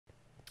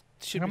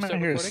Should I'm we gonna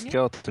start hear a recording it?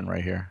 skeleton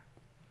right here.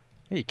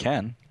 Yeah, you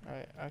can.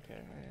 Alright, okay, I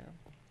am.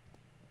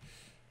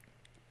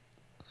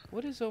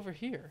 What is over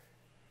here?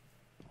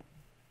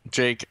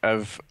 Jake,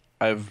 I've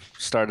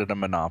started a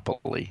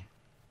monopoly.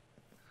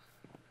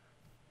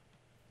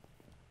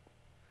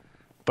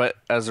 But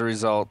as a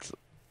result,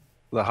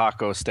 the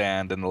Hako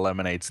stand and the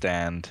lemonade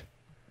stand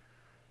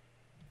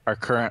are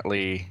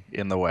currently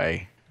in the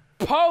way.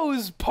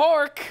 Pose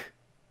pork!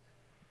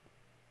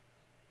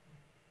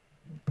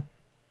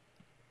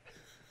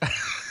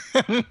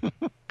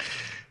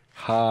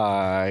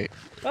 Hi.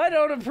 I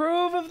don't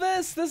approve of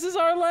this! This is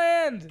our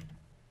land!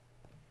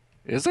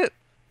 Is it?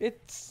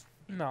 It's...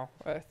 No,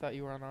 I thought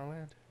you were on our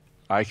land.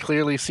 I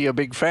clearly see a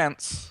big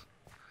fence.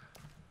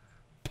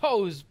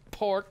 Pose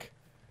pork!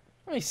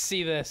 Let me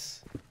see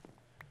this.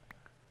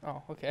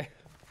 Oh, okay.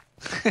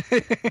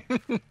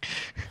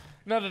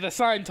 Not that the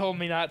sign told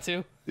me not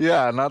to.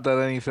 Yeah, not that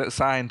any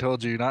sign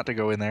told you not to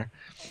go in there.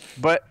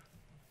 But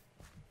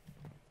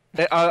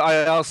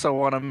I also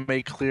want to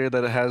make clear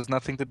that it has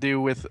nothing to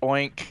do with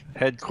Oink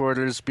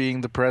headquarters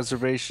being the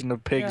preservation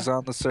of pigs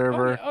on the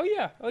server. Oh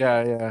yeah.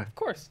 Yeah. Of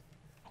course.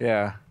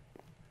 Yeah.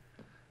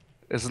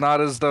 It's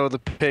not as though the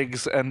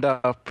pigs end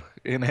up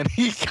in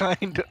any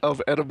kind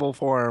of edible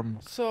form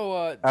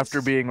So,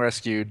 after being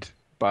rescued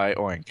by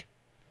Oink.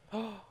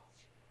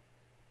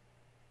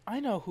 I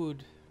know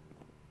who'd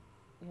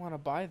want to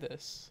buy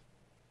this.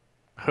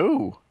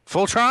 Who?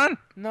 Fultron?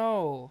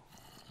 No.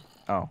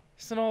 Oh.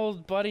 It's an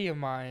old buddy of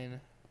mine.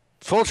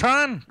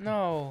 Fultron?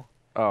 No.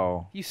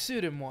 Oh. You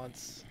sued him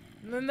once.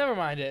 Never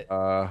mind it.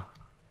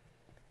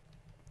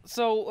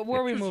 So,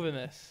 where are we moving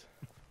this?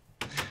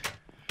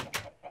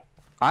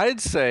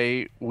 I'd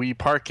say we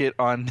park it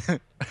on...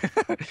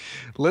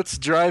 Let's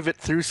drive it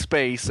through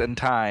space and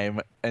time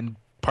and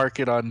park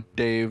it on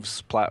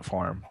Dave's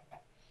platform.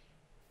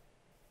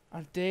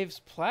 On Dave's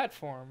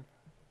platform?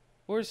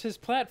 Where's his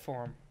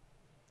platform?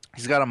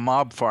 He's got a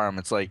mob farm.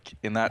 It's like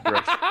in that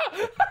direction.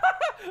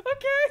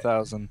 Okay.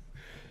 1,000.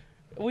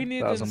 We need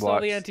to 1,000 install the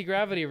blocks.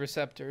 anti-gravity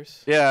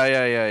receptors. Yeah.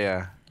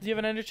 Do you have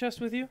an ender chest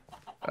with you?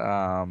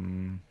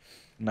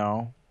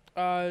 No.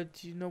 Do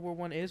you know where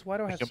one is? Why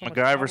do I have so much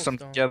MacGyver some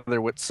cobblestone?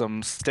 together with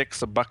some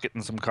sticks, a bucket,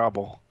 and some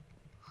cobble.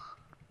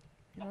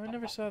 You know, I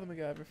never saw the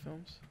MacGyver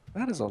films.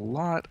 That is a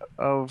lot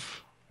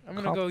of... I'm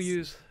gonna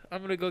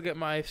go get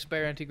my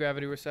spare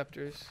anti-gravity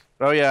receptors.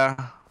 Oh,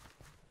 yeah.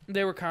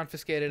 They were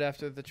confiscated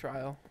after the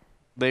trial.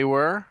 They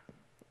were?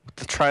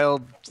 The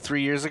trial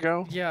 3 years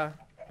ago? Yeah.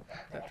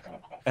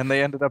 And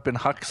they ended up in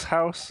Huck's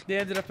house? They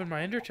ended up in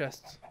my ender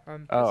chests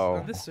on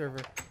this server.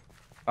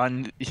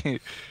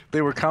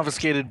 They were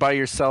confiscated by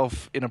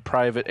yourself in a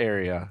private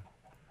area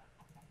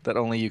that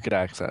only you could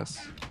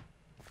access.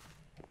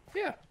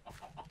 Yeah.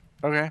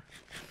 Okay.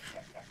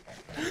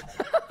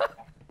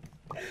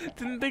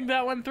 Didn't think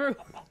that one through.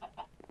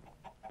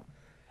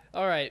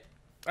 Alright.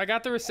 I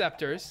got the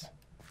receptors.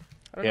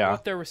 I don't know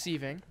what they're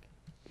receiving.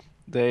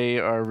 They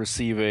are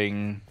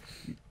receiving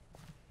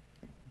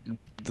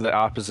the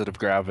opposite of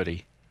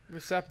gravity.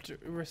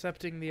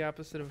 Recepting the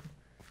opposite of...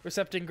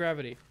 Recepting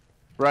gravity.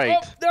 Right.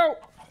 Oh, no!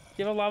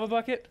 You have a lava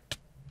bucket?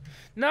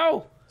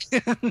 No!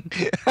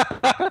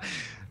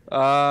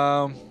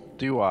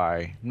 Do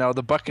I? No,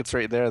 the bucket's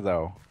right there,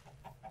 though.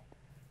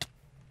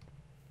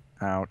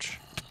 Ouch.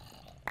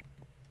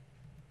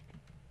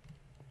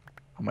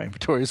 Oh, my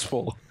inventory's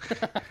full.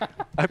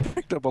 I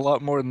picked up a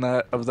lot more than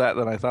that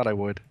than I thought I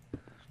would.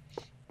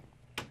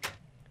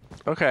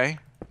 Okay.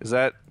 Is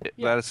that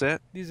that is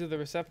it? These are the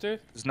receptors?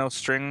 There's no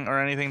string or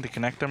anything to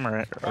connect them or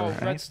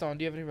anything? Redstone.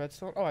 Do you have any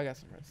redstone? Oh, I got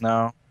some redstone.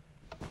 No.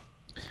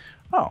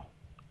 Oh.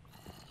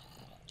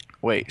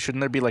 Wait,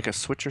 shouldn't there be like a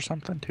switch or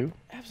something too?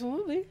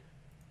 Absolutely.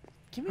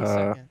 Give me a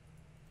second.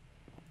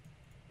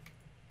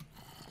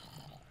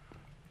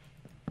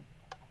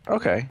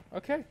 Okay.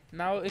 Okay,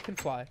 now it can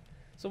fly.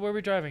 So where are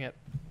we driving it?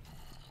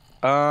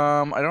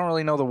 I don't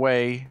really know the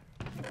way.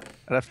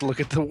 I'd have to look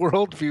at the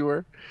world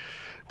viewer.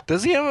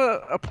 Does he have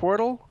a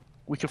portal?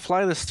 We could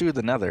fly this through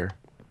the nether.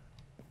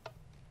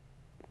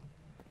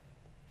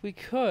 We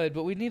could,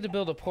 but we need to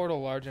build a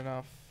portal large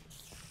enough.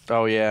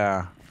 Oh,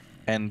 yeah.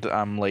 And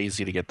I'm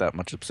lazy to get that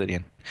much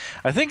obsidian.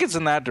 I think it's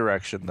in that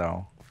direction,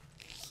 though.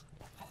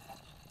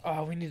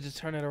 Oh, we need to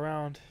turn it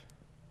around.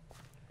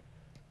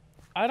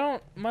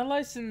 My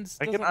license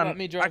doesn't let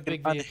me drive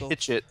big vehicles.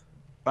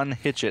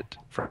 Unhitch it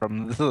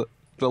from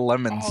the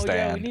lemon stand. Oh,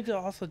 yeah, we need to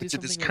also do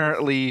something. It is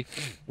currently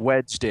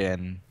wedged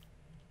in.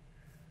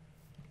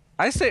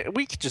 I say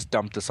we could just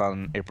dump this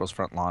on April's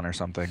front lawn or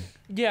something.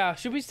 Yeah,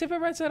 should we tip it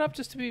right side up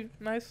just to be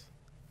nice?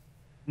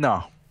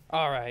 No.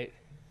 All right.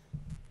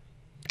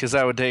 Because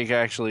that would take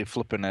actually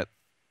flipping it.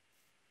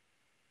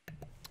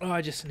 Oh,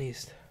 I just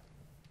sneezed.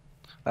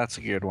 That's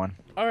a good one.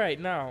 All right,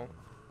 now.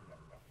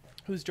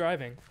 Who's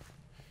driving?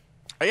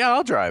 Yeah,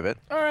 I'll drive it.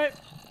 All right.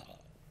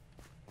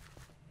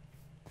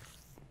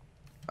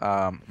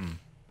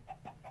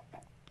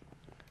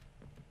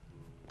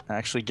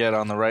 Actually get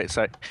on the right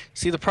side.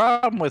 See, the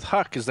problem with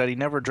Huck is that he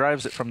never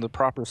drives it from the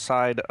proper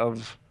side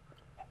of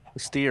the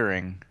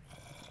steering.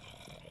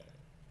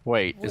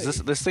 Wait,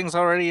 is this thing's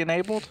already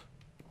enabled?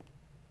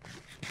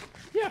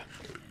 Yeah.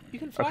 You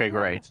can fly. Okay,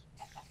 normal. great.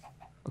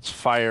 Let's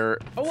fire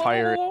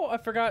Oh, I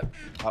forgot.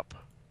 up.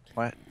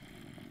 What?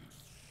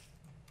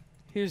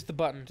 Here's the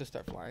button to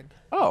start flying.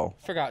 Oh.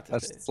 Forgot to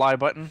That's say. the fly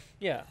button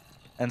Yeah.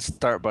 and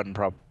start button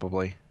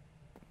probably.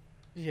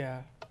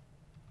 Yeah.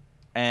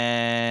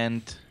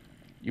 And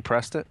you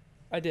pressed it?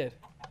 I did.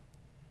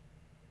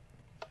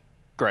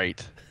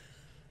 Great.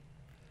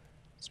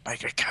 Let's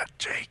make a cut,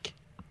 Jake.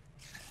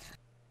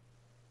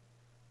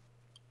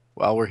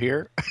 While we're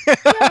here.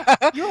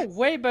 Yeah, you're a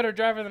way better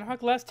driver than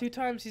Huck. Last 2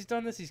 times he's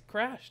done this, he's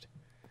crashed.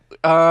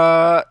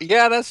 Yeah,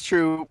 that's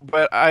true,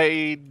 but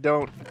I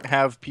don't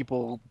have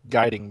people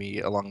guiding me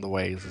along the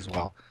ways as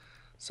well.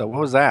 So what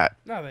was that?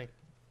 Nothing.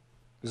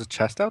 There's a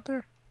chest out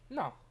there?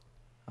 No.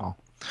 Oh.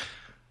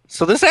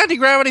 So this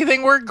anti-gravity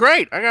thing worked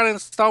great. I gotta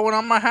install one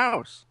on my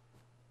house.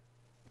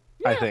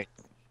 Yeah. I think.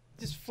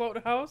 Just float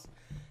a house.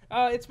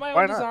 It's my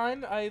Why own not?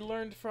 design. I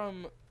learned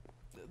from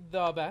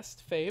the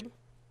best, Fabe.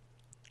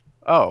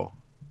 Oh.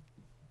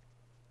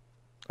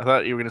 I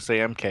thought you were gonna say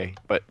MK,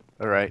 but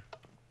alright.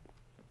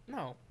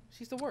 No,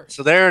 she's the worst.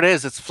 So there it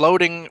is. It's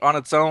floating on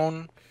its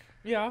own.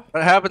 Yeah.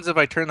 What happens if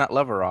I turn that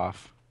lever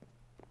off?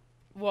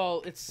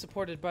 Well, it's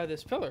supported by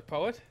this pillar,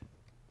 Poet.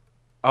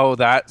 Oh,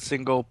 that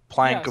single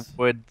plank Yes. of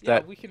wood Yeah,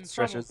 that we can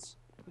stretches?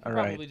 All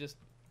right. probably just,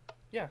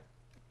 yeah.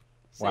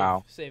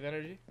 Wow. Save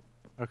energy.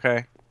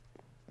 Okay.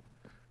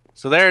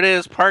 So there it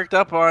is, parked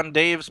up on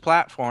Dave's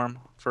platform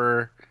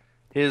for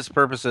his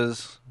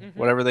purposes,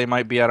 whatever they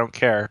might be, I don't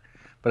care.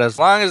 But as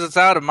long as it's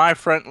out of my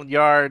front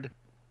yard,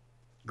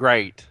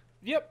 great.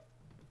 Yep.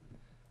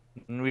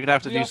 And we'd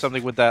have to do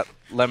something with that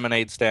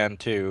lemonade stand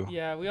too.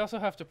 Yeah, we also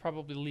have to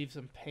probably leave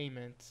some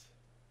payments.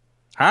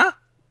 Huh?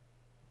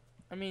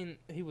 I mean,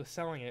 he was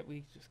selling it.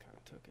 We just kind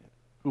of took it.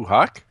 Who,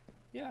 Huck?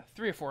 Yeah,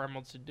 3 or 4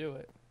 emeralds to do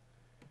it.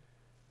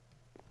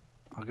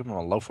 I'll give him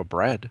a loaf of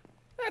bread.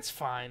 That's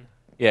fine.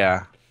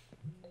 Yeah.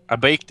 I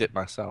baked it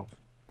myself.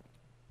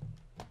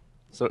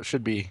 So it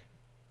should be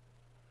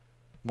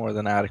more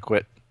than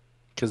adequate.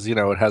 Because, you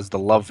know, it has the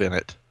love in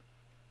it.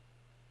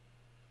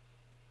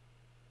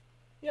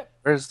 Yep.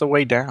 Where's the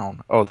way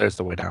down? Oh, there's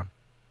the way down.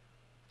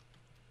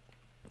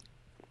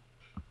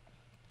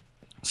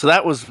 So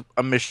that was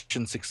a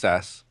mission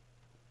success.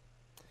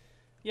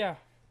 Yeah. Are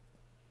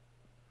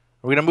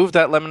we going to move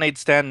that lemonade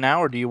stand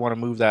now, or do you want to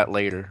move that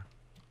later?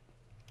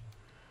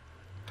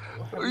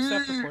 Have we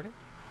stopped recording?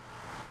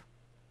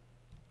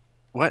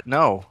 What?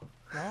 No.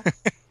 No?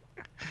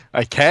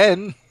 I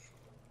can.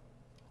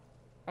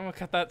 I'm gonna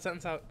cut that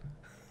sentence out.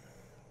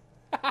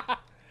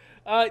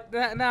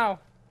 Now.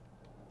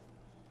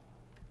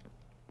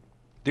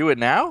 Do it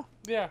now?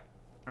 Yeah.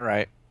 All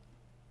right.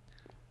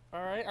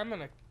 Alright, I'm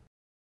gonna